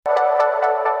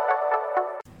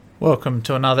Welcome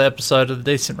to another episode of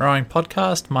the Decent Rowing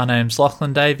Podcast. My name's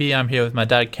Lachlan Davey. I'm here with my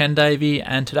dad, Ken Davey,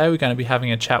 and today we're going to be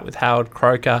having a chat with Howard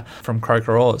Croker from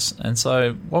Croker Oars. And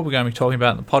so what we're going to be talking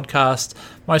about in the podcast,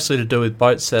 mostly to do with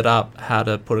boat setup, how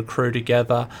to put a crew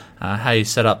together, how you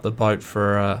set up the boat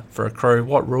for a crew,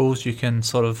 what rules you can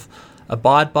sort of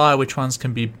abide by, which ones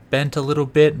can be bent a little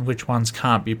bit and which ones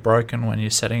can't be broken when you're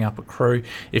setting up a crew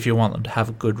if you want them to have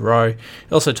a good row. He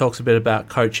also talks a bit about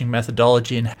coaching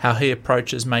methodology and how he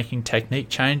approaches making technique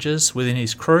changes within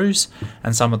his crews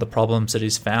and some of the problems that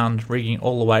he's found rigging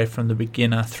all the way from the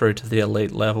beginner through to the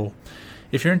elite level.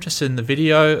 If you're interested in the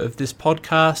video of this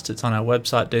podcast, it's on our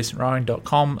website,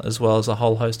 decentrowing.com, as well as a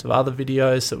whole host of other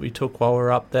videos that we took while we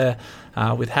were up there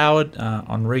with Howard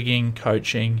on rigging,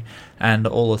 coaching, and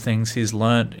all the things he's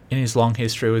learnt in his long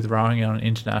history with rowing on an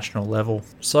international level.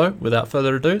 So, without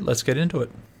further ado, let's get into it.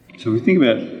 So we think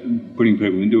about putting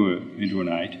people into an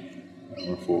 8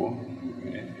 or a 4.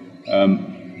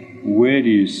 Where do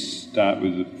you start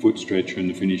with the foot stretcher and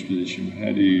the finish position?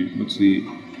 What's the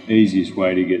easiest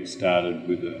way to get started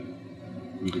with a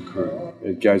crew?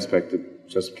 It goes back to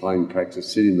just plain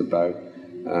practice. Sit in the boat.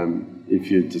 If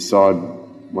you decide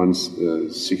one's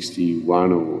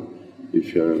 61, or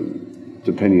if you're,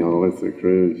 depending on the length of the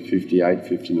crew, 58,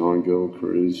 59 girl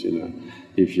crews,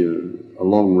 if you're a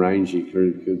long rangey crew,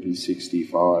 it could be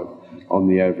 65 on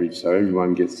the average. So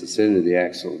everyone gets the centre of the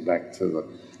axle back to the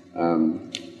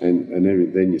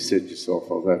then you set yourself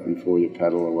off that before you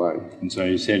paddle away. And so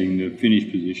you're setting the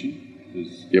finish position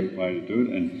is the way to do it,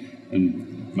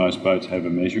 and most boats have a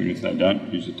measure, and if they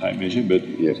don't, use a tape measure. But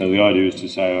So the idea is to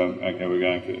say, okay, we're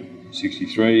going for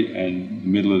 63, and the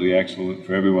middle of the axle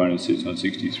for everyone it sits on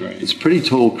 63. It's a pretty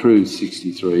tall crew,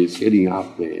 63. It's heading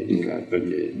up there, But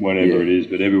whatever it is,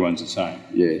 but everyone's the same.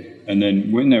 Yeah. And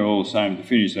then when they're all the same at the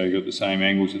finish, so you've got the same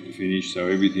angles at the finish, so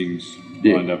everything's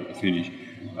lined up at the finish.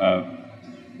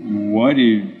 Why do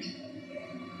you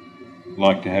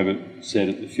like to have it set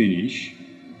at the finish,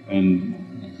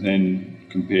 and then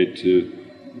compared to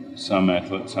some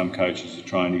athletes, some coaches are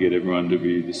trying to get everyone to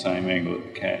be the same angle at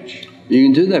the catch? You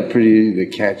can do that pretty easy. The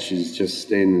catch is just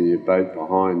standing your boat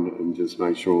behind and just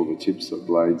make sure all the tips of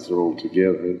blades are all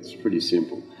together. It's pretty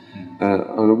simple.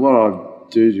 And what I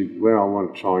do when I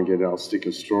want to try and get it, I'll stick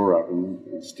a straw up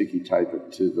and sticky tape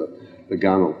it to the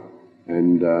gunnel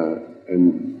and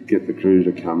get the crew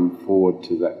to come forward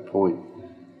to that point.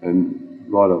 And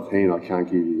right offhand, I can't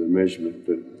give you the measurement,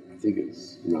 but I think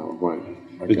it's, I won't.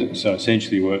 Okay. So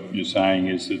essentially what you're saying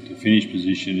is that the finish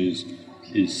position is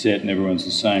set and everyone's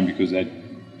the same because that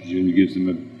presumably gives them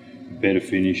a better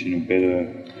finish and a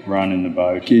better run in the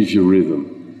boat. Gives you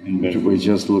rhythm. We're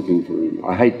just looking for rhythm.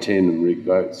 I hate tandem rig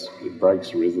boats. It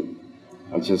breaks rhythm.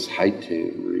 I just hate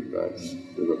tandem rig boats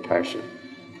with a passion.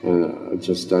 And I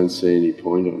just don't see any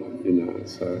point on it,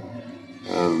 So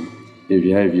if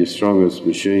you have your strongest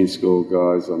machine school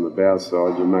guys on the bow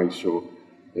side, you make sure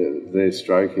they're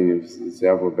stroking if it's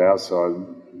the upper bow side,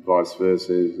 vice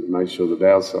versa. Make sure the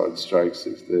bow side strokes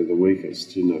if they're the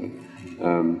weakest,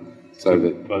 So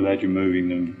that by that you're moving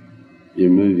them. You're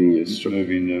moving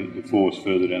the force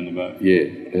further down the boat. Yeah,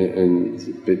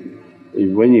 but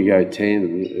when you go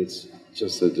tandem, it's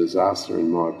just a disaster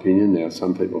in my opinion. Now,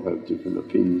 some people have different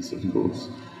opinions, of course,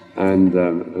 and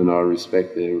I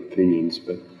respect their opinions.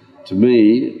 But to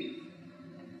me,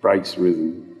 breaks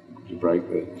rhythm to break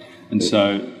that. And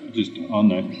so, just on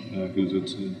that, because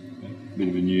it's a bit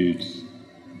of a new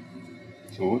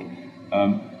thought,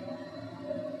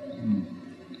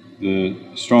 the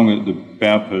stronger the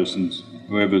bow person's,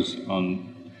 whoever's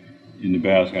in the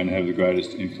bow is going to have the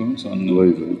greatest influence on the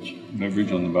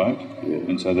leverage on the boat,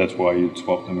 and so that's why you'd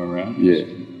swap them around. Yeah,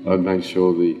 I'd make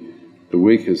sure the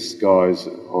weakest guys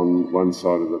on one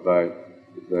side of the boat,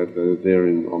 that they're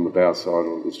on the bow side,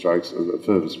 or the strokes are the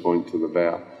furthest point to the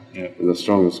bow, and the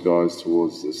strongest guys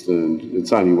towards the stern.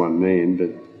 It's only one man, but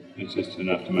it's just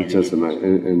enough to make it. Just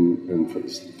and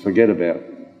forget about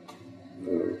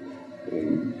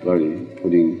bloody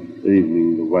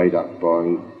evening the weight up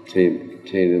by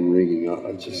tandem rigging.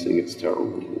 I just think it's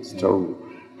terrible. It's terrible,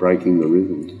 breaking the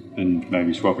rhythm. And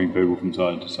maybe swapping people from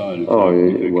side to side if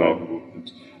they're capable.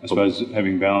 I suppose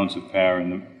having balance of power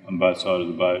on both sides of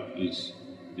the boat is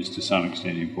to some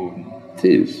extent important. It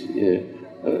is, yeah.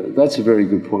 That's a very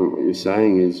good point. What you're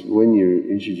saying is when you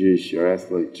introduce your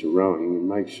athlete to rowing,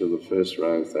 make sure the first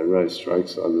row, if they row stroke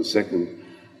side, the second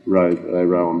row they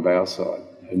row on bow side,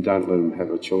 and don't let them have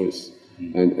a choice.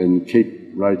 And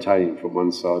keep rotating from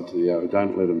one side to the other.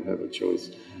 Don't let them have a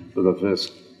choice for the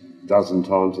first dozen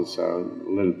times or so.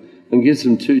 And gives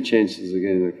them 2 chances of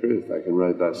getting the crew if they can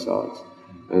row both sides.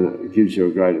 and it gives you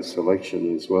a greater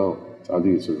selection as well. So I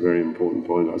think it's a very important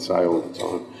point. I say all the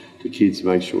time to kids,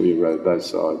 make sure you row both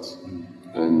sides.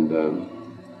 And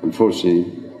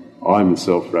unfortunately, I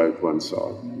myself rode one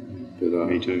side. But,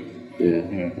 Me too. Yeah.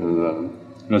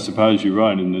 And I suppose you're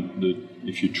right in that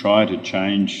if you try to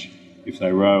change, if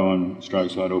they row on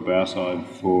stroke side or bow side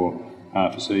for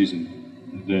half a season,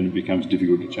 then it becomes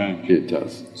difficult to change. It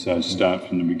does. So start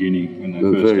from the beginning when they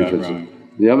first start rowing.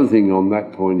 The other thing on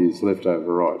that point is left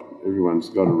over right. Everyone's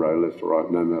got to row left or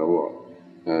right no matter what,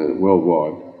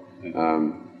 worldwide,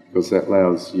 because that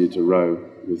allows you to row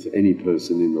with any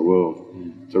person in the world.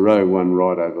 To row one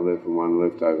right over left and one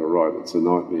left over right, it's a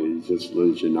nightmare. You just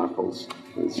lose your knuckles.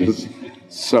 It's just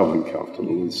so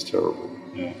uncomfortable. It's terrible.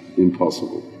 Yeah.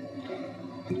 Impossible.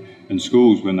 And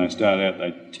schools, when they start out,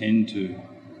 they tend to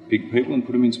pick people and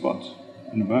put them in spots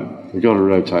in a boat. You've got to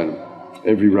rotate them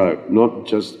every row, not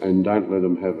just, and don't let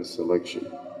them have a selection.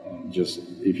 Just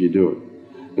if you do it,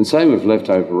 and same with left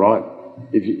over right.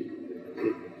 If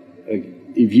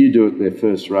you do it their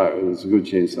first row, there's a good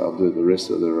chance they'll do the rest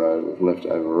of the row with left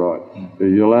over right. But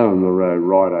if you allow them to row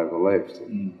right over left,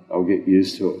 they'll get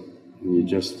used to it, and you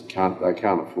just can't. They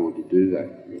can't afford to do that.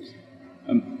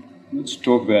 Let's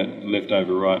talk about left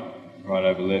over right, right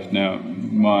over left. Now,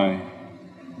 my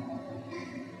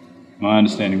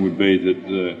understanding would be that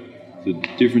the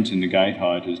difference in the gate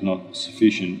height is not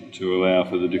sufficient to allow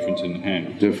for the difference in the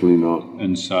handle. Definitely not.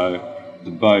 And so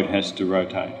the boat has to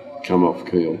rotate. Come off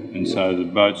keel. And so the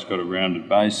boat's got a rounded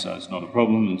base, so it's not a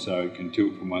problem, and so it can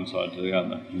tilt from one side to the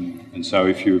other. And so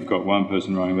if you've got one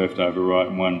person rowing left over right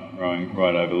and one rowing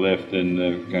right over left, then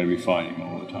they're going to be fighting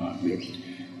all the time. Yes.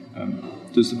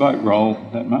 Does the boat roll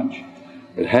that much?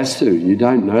 It has to. You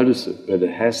don't notice it, but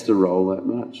it has to roll that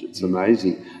much. It's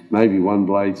amazing. Maybe one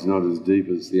blade's not as deep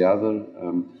as the other,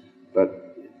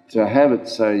 but to have it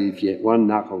say if one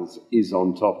knuckle is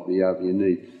on top of the other, you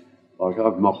need, like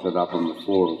I've mocked it up on the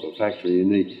floor of the factory, you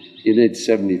need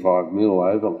 75 mil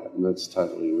overlap, and that's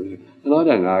totally real. And I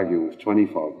don't argue with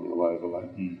 25 mil overlap,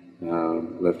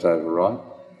 left over right,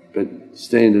 but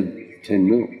standard 10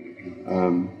 mil.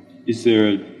 Is there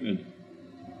a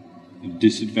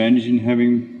disadvantage in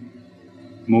having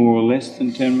more or less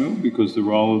than 10 mil because the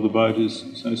roll of the boat is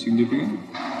so significant?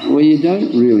 Well, you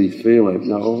don't really feel it.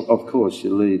 No, of course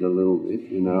you lead a little bit.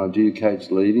 Do you coach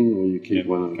leading or you keep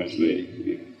one of them? Coach leading.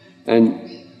 Yeah.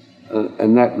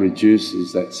 And that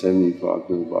reduces that 75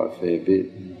 mil by a fair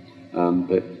bit.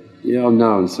 But yeah, I've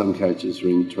known some coaches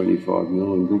ring 25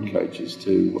 mil and good coaches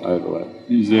too overlap.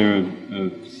 Is there a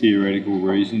theoretical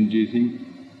reason, do you think,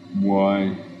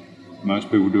 why most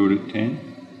people do it at 10?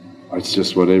 It's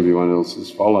just what everyone else has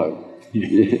followed.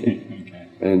 Yeah. Okay.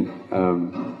 And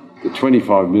the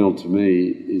 25 mil to me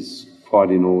is quite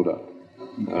in order.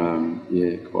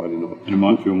 Quite in order. And it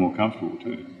might feel more comfortable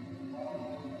too.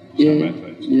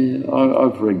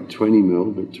 I've rigged 20 mil,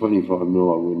 but 25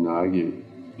 mil I wouldn't argue.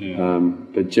 Yeah.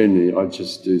 But generally I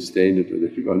just do standard with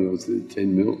everyone else at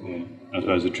 10 mil. Yeah. I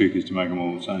suppose the trick is to make them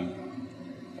all the same.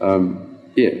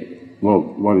 Well,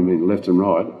 what do you mean, left and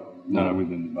right? No,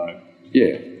 within the boat.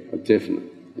 Yeah, definitely.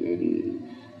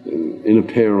 In a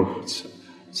peril, it's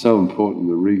so important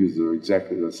the riggers are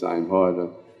exactly the same height.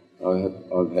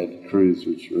 I've had crews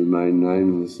which remain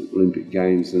nameless at Olympic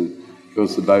Games, and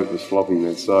because the boat was flopping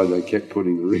that side, they kept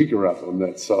putting the rigger up on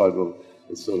that side. Well,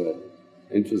 it sort of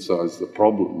emphasised the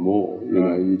problem more.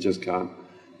 You just can't.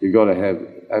 You've got to have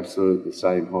absolutely the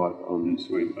same height on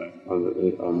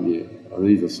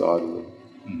either side of it.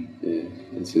 Yeah,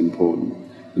 it's important.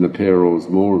 And the peril is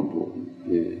more important.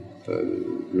 Yeah, so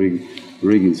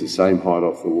rigging's the same height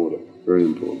off the water. Very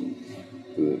important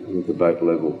with the boat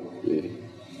level. Yeah.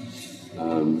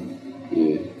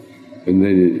 And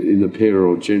then in the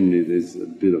peril, generally there's a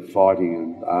bit of fighting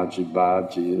and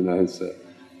argy-bargy,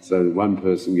 so one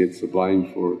person gets the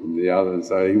blame for it and the other, and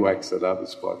so he whacks it up.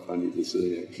 It's quite funny to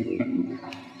see, actually.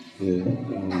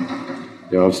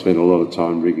 I've spent a lot of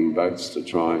time rigging boats to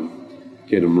try and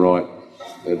get them right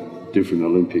at different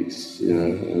Olympics,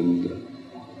 and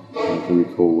I can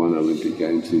recall one Olympic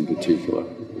Games in particular.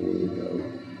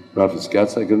 Rough as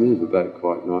guts, they can move the boat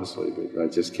quite nicely, but they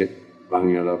just kept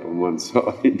bunging it up on one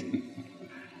side.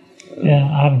 Yeah,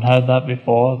 I haven't heard that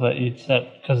before, that you'd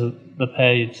set, because of the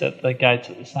pair, you'd set the gates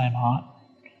at the same height.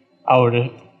 I would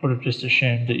have just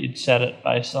assumed that you'd set it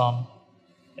based on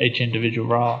each individual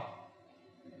row.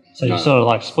 So you sort of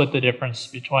like split the difference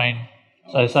between,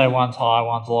 so say one's high,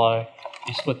 one's low,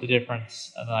 you split the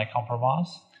difference and then they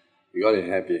compromise. You got to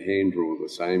have your hand rule the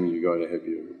same, and you got to have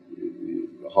your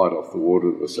height off the water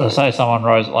the same. So say someone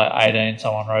rows at like 18,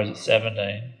 someone rows at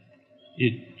 17,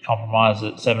 you'd compromise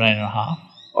at 17 and a half.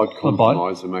 I'd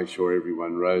compromise and make sure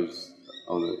everyone rows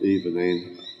on an even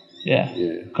end. Yeah.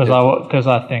 Yeah. Because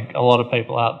I think a lot of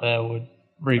people out there would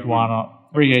rig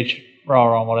each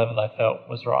rower on whatever they felt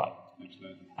was right.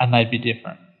 Absolutely. And they'd be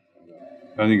different.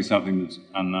 I think it's something that's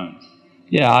unknown.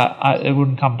 Yeah, it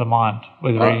wouldn't come to mind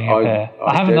with rigging a pair.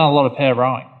 I haven't done a lot of pair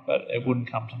rowing, but it wouldn't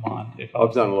come to mind if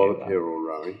I've done a lot of pair all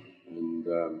rowing, and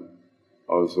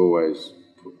I was always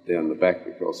put down the back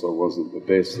because I wasn't the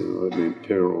best, and I meant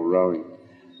pair all rowing.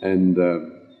 And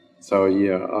so,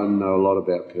 yeah, I know a lot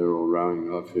about pair all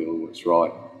rowing. I feel what's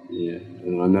right, yeah.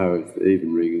 And I know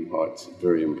even rigging heights are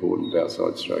very important,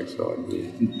 outside stroke side, yeah.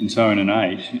 And so in an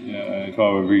 8, if I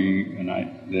were rigging an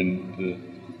 8, then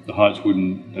the heights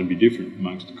they'd be different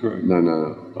amongst the crew.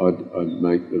 No. I'd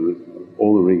make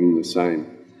all the rigging the same,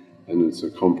 and it's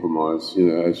a compromise,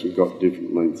 as we've got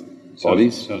different length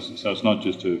bodies. So it's not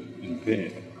just in a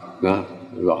pair? No,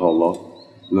 there's a whole lot.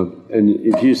 And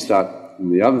if you start,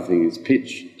 and the other thing is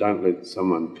pitch. Don't let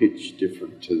someone pitch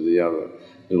different to the other.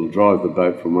 It'll drive the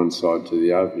boat from one side to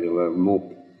the other. You'll have more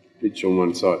pitch on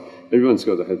one side. Everyone's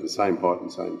got to have the same height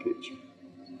and same pitch.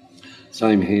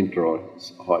 Same hand draw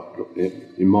height,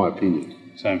 in my opinion.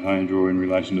 Same hand draw in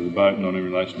relation to the boat, not in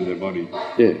relation to their body.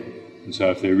 Yeah. And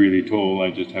so if they're really tall,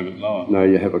 they just have it lower. No,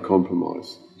 you have a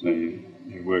compromise. So you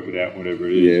work it out, whatever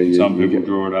it is. Some people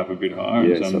draw it up a bit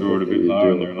higher, and some draw it a bit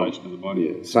lower in relation to the body.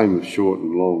 Yeah. Same with short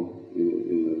and long.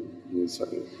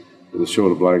 The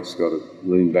shorter bloke's got to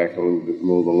lean back a little bit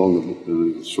more.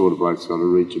 The shorter bloke's got to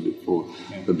reach a bit forward.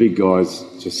 Yeah. The big guys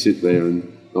just sit there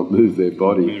and not move their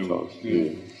body.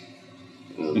 Yeah.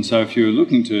 And so if you're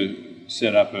looking to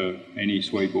set up any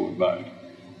sweetboard boat,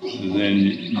 then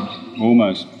you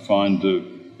almost find the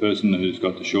person who's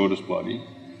got the shortest body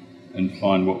and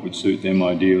find what would suit them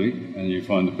ideally, and you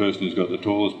find the person who's got the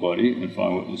tallest body and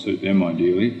find what will suit them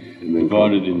ideally, and then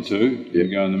divide it in two and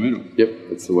go in the middle. Yep,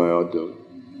 that's the way I do it.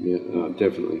 Yeah,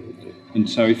 definitely. And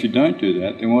so if you don't do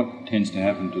that, then what tends to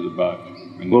happen to the boat?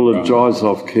 Well, it dries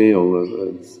off keel.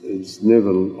 It's never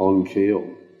on keel,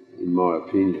 in my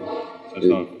opinion.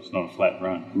 So it's not a flat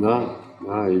run? No.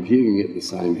 If you can get the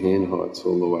same hand heights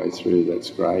all the way through, that's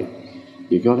great.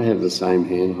 You've got to have the same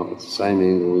hand heights, the same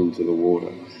angle into the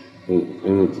water.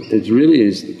 And it really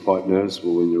is quite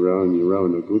noticeable when you're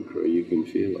rowing a good crew, you can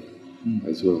feel it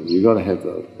as well. You've got to have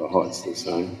the heights the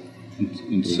same.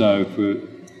 And so for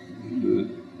the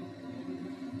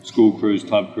school crews,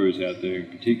 club crews out there in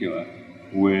particular,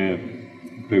 where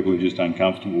people are just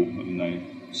uncomfortable and they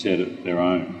set it their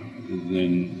own,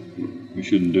 then we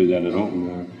shouldn't do that at all.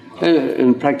 No.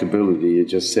 And practicability, you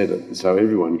just set it so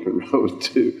everyone can row it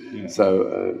too. Yeah.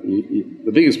 So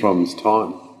the biggest problem is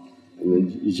time. And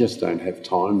then you just don't have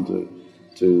time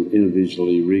to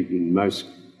individually rig in most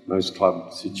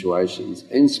club situations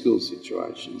and school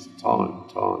situations. Time.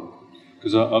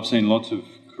 Because I've seen lots of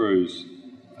crews,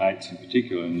 8s in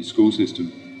particular, in the school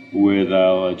system, where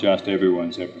they'll adjust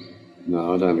everyone separately.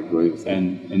 No, I don't agree with that.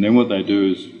 And then what they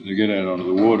do is they get out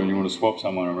onto the water and you want to swap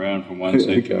someone around from one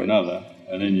seat to another,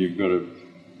 and then you've got to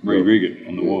re-rig it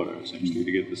on the water, essentially,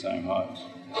 to get the same heights.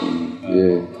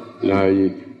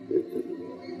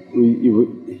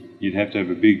 You'd have to have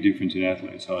a big difference in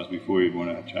athlete size before you'd want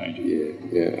to change it.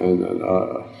 Yeah,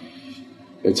 and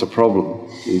it's a problem.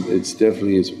 It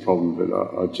definitely is a problem, but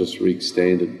I just rig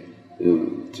standard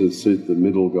to suit the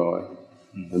middle guy.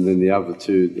 And then the other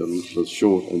two, the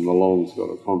short and the long's got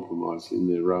a compromise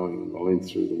in their rowing and the length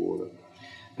through the water.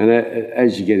 And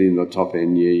as you get in the top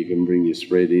end, you can bring your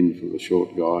spread in for the short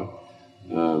guy.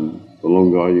 The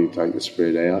long guy, you can take the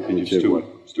spread out. And you've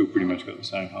still pretty much got the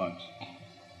same heights.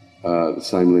 The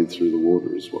same length through the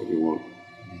water is what you want.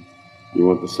 You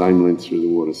want the same length through the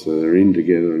water, so they're in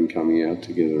together and coming out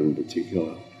together in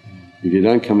particular. If you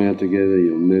don't come out together,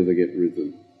 you'll never get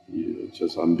rhythm.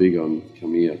 I'm big on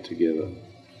coming out together.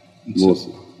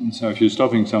 And so if you're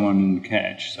stopping someone in the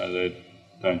catch so they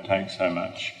don't take so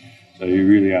much, so you're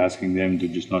really asking them to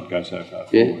just not go so far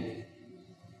forward.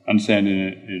 Understand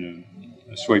in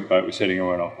a sweep boat, we're setting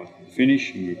everyone off with the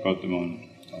finish and we've got them on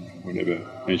whatever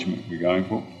measurement we're going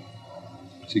for,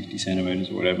 60 centimetres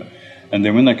or whatever. And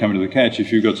then when they come to the catch,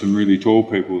 if you've got some really tall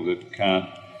people that can't,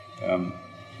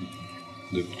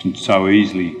 that can so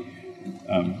easily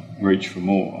reach for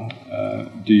more,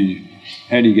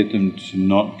 how do you get them to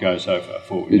not go so far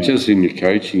forward? It's just in your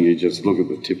coaching, you just look at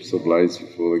the tips of blades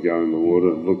before they go in the water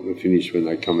and look at the finish when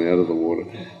they come out of the water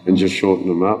and just shorten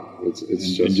them up.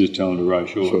 Just tell them to row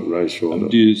short. Row short.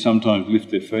 Do you sometimes lift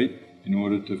their feet in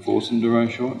order to force them to row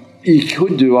short? You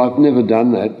could do. I've never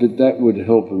done that, but that would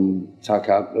help them tuck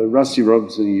up. Rusty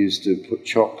Robinson used to put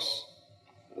chocks,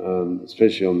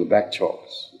 especially on the back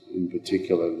chocks in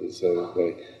particular.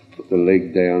 So put the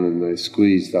leg down and they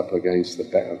squeezed up against the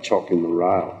back, a chock in the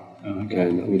rail,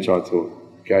 which I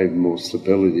thought gave more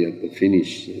stability at the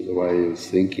finish, the way he was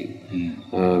thinking.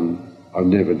 I've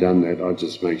never done that. I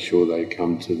just make sure they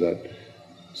come to that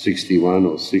 61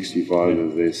 or 65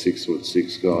 of their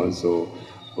 6'6" guys, or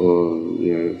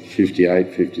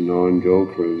 58, 59 girl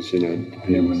crews, And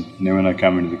then when they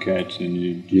come into the catch, then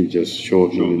you just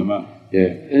shorten them up. Yeah,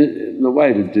 and the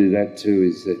way to do that too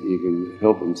is that you can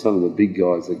help them. Some of the big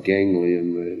guys are gangly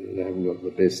and they haven't got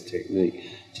the best technique.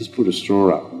 Just put a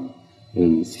straw up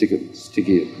and stick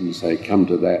it and say, come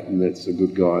to that, and that's a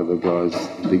good guy. The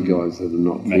big guys that are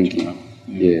not thinking.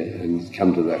 And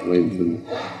come to that length.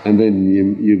 And then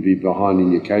you'd be behind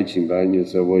in your coaching boat and you'd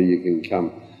say, well, you can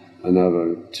come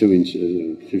another 2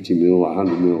 inches, 50 mil,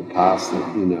 100 mil past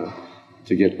it,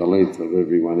 to get the length of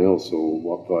everyone else,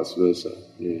 or vice versa.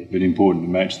 Yeah. But important to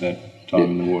match that time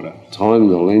in the water. Time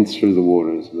the length through the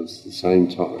water is the same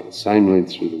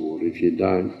length through the water. If you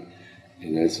don't,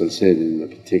 and as I said, in the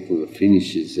particular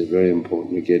finishes, they're very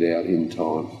important to get out in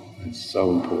time. It's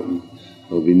so important.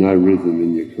 There'll be no rhythm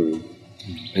in your crew.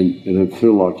 And it'll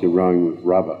feel like you're rowing with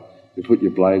rubber. You put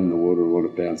your blade in the water and want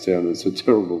to bounce out, and it's a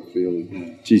terrible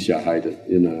feeling. Geez, you hate it,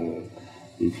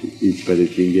 But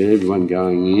if you get everyone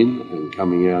going in and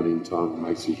coming out in time, it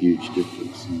makes a huge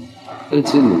difference. And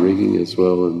it's in the rigging as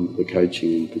well, and the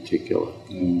coaching in particular.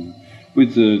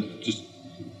 With just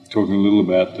talking a little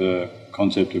about the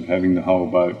concept of having the whole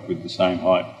boat with the same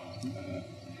height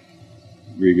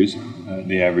riggers,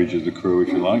 the average of the crew, if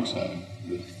you like, so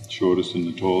the shortest and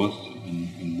the tallest,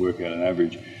 and work out an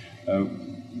average.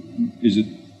 Is it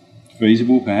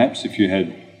feasible, perhaps, if you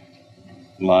had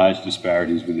large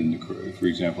disparities within the crew? For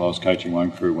example, I was coaching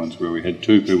one crew once where we had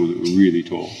 2 people that were really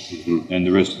tall, and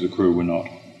the rest of the crew were not.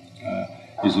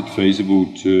 Is it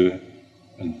feasible to,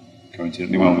 and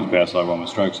coincidentally one was bow side, one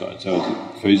was stroke side, so is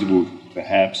it feasible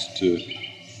perhaps to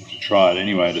try it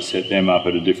anyway, to set them up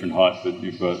at a different height, but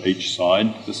you've got each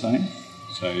side the same?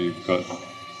 So you've got...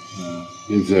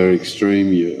 if they're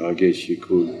extreme, I guess you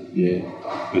could, yeah.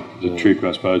 But the trick,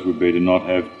 I suppose, would be to not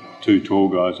have 2 tall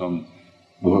guys on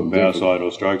bow side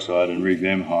or stroke side and rig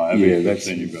them higher. Yeah, that's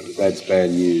bad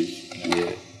news,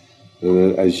 yeah.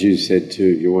 And as you said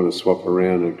too, if you want to swap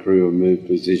around a crew and move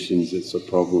positions, it's a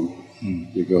problem.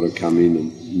 You've got to come in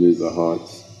and move the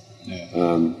heights.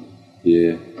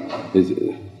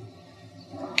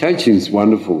 Coaching's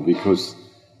wonderful because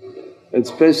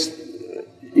it's best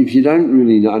if you don't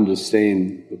really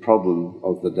understand the problem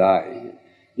of the day.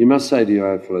 You must say to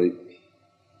your athlete,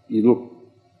 look,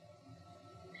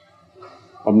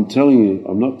 I'm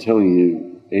not telling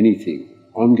you anything.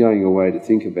 I'm going away to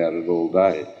think about it all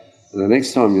day. And the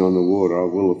next time you're on the water, I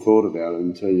will have thought about it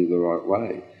and tell you the right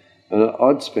way. And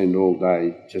I'd spend all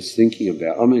day just thinking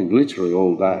about, literally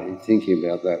all day thinking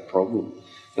about that problem.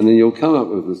 And then you'll come up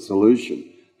with a solution.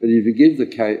 But if you give the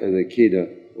kid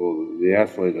or the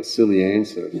athlete a silly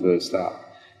answer first up,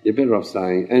 you're better off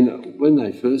saying, and when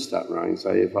they first start rowing,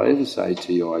 say, if I ever say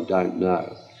to you, I don't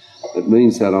know, it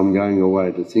means that I'm going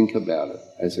away to think about it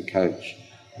as a coach.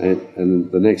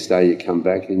 And the next day you come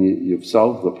back and you've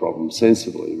solved the problem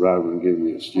sensibly rather than giving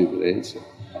me a stupid answer.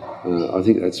 I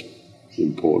think that's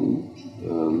important.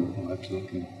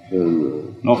 Absolutely.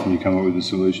 And often you come up with a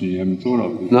solution you haven't thought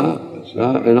of.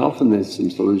 No, and often there's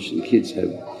some solution. Kids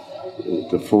have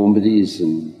deformities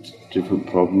and different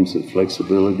problems and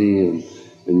flexibility,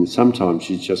 and sometimes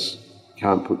you just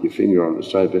can't put your finger on it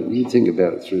straight, but you think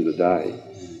about it through the day.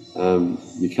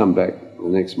 You come back the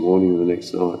next morning or the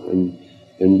next night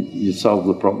and you solve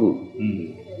the problem.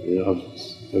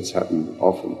 That's happened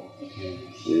often.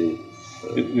 Yeah.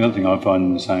 The other thing I find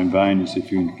in the same vein is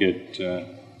if you can get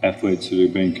athletes that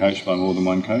have been coached by more than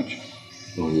one coach.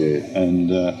 Oh yeah.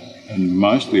 And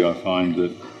mostly I find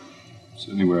that,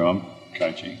 certainly where I'm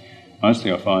coaching,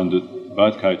 mostly I find that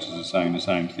both coaches are saying the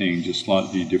same thing, just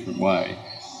slightly different way,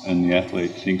 and the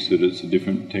athlete thinks that it's a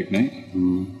different technique.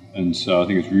 And so I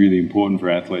think it's really important for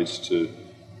athletes to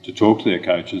talk to their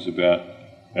coaches about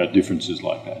differences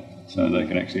like that, so they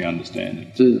can actually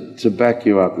understand it. To back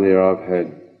you up there, I've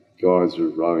had guys who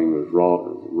are rowing with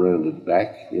rounded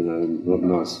back, not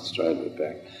nice and straight at the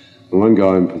back. And one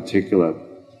guy in particular,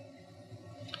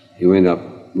 he went up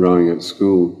rowing at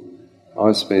school.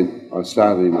 I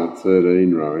started him at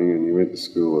 13 rowing, and he went to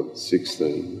school at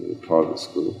 16, at a private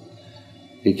school.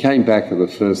 He came back at the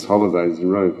first holidays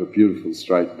and rowed a beautiful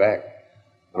straight back.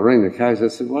 I rang the coach. I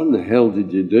said, "What in the hell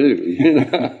did you do?"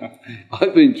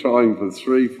 I've been trying for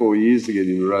 3-4 years to get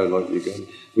him to row like you got.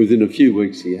 Within a few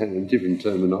weeks, he had a different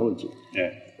terminology.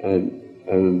 Yeah. And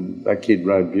And that kid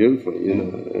rode beautifully, you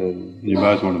know. And you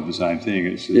both wanted the same thing.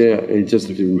 It's just it's just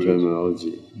a different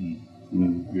terminology.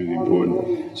 Really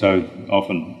important. So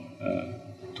often,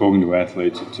 talking to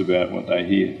athletes, it's about what they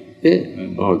hear.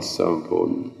 Yeah. It's so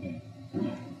important. Yeah.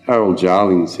 Harold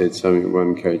Jarling said something at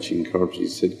one coaching conference. He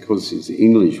said because his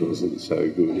English wasn't so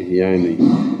good, he only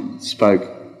spoke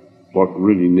what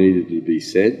really needed to be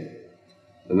said.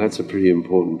 And that's a pretty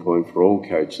important point for all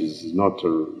coaches, is not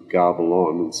to garble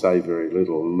on and say very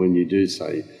little. And when you do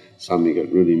say something,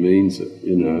 it really means it,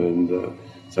 you know. And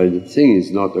so the thing is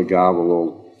not to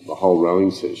garble the whole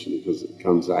rowing session, because it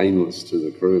becomes aimless to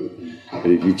the crew. But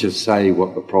if you just say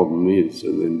what the problem is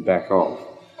and then back off,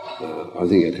 I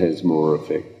think it has more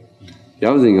effect. The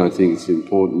other thing I think is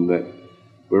important, that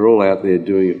we're all out there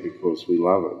doing it because we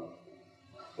love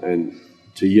it. And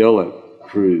to yell at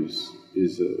crews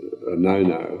is a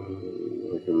no-no.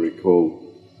 I can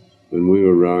recall when we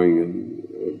were rowing and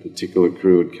a particular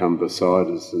crew had come beside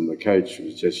us and the coach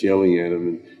was just yelling at them,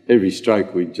 and every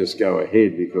stroke we'd just go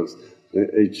ahead because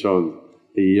each time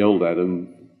he yelled at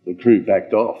them, the crew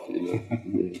backed off, you know.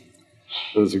 Yeah.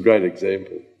 It was a great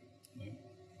example.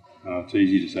 It's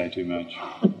easy to say too much.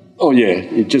 Oh yeah,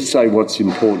 you just say what's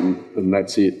important and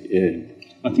that's it, yeah.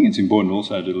 I think it's important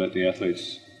also to let the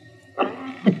athletes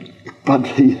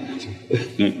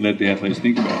let the athletes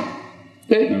think about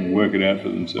it and work it out for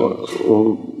themselves.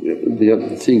 The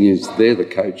other thing is they're the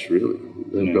coach, really.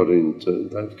 They've got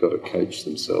to coach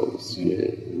themselves. Yeah,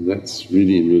 and that's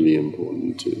really, really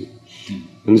important too.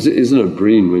 And isn't it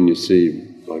brilliant when you see,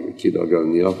 like a kid I got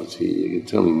in the office here, you can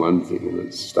tell him one thing and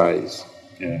it stays.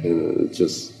 Yeah. And it's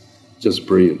just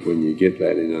brilliant when you get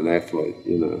that in an athlete,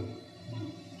 you know.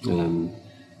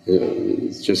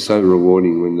 It's just so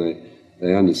rewarding when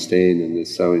they understand and they're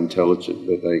so intelligent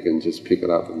that they can just pick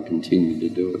it up and continue to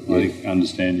do it. I think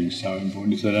understanding is so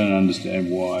important. If they don't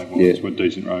understand why, that's what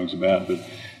decent rowing's about, but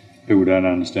people don't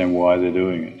understand why they're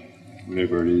doing it.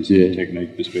 Whatever it is, from a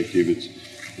technique perspective,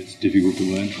 it's difficult to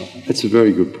learn from. That's a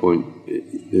very good point.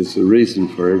 There's a reason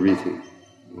for everything.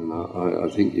 And I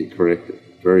think you're correct,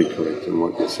 very correct in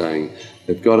what you're saying.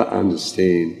 They've got to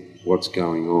understand what's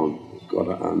going on. They've got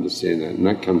to understand that. And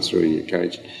that comes through in your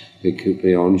coaching. It could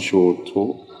be onshore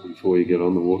talk before you get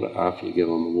on the water, after you get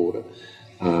on the water.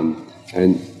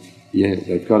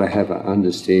 They've got to have an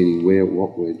understanding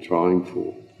what we're trying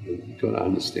for. You've got to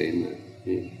understand that.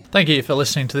 Yeah. Thank you for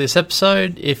listening to this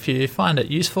episode. If you find it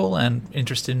useful and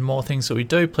interested in more things that we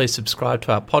do, please subscribe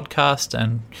to our podcast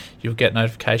and you'll get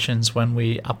notifications when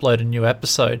we upload a new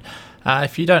episode.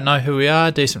 If you don't know who we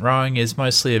are, Decent Rowing is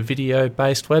mostly a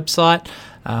video-based website.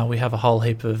 We have a whole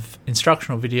heap of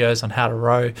instructional videos on how to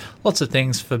row, lots of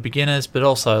things for beginners, but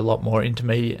also a lot more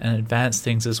intermediate and advanced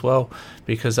things as well,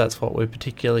 because that's what we're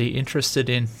particularly interested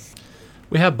in.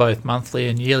 We have both monthly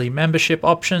and yearly membership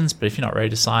options, but if you're not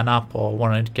ready to sign up or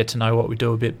want to get to know what we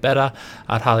do a bit better,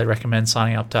 I'd highly recommend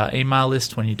signing up to our email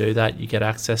list. When you do that, you get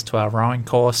access to our rowing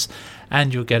course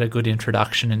and you'll get a good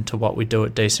introduction into what we do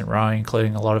at Decent Rowing,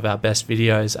 including a lot of our best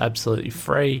videos absolutely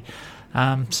free.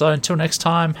 So until next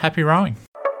time, happy rowing.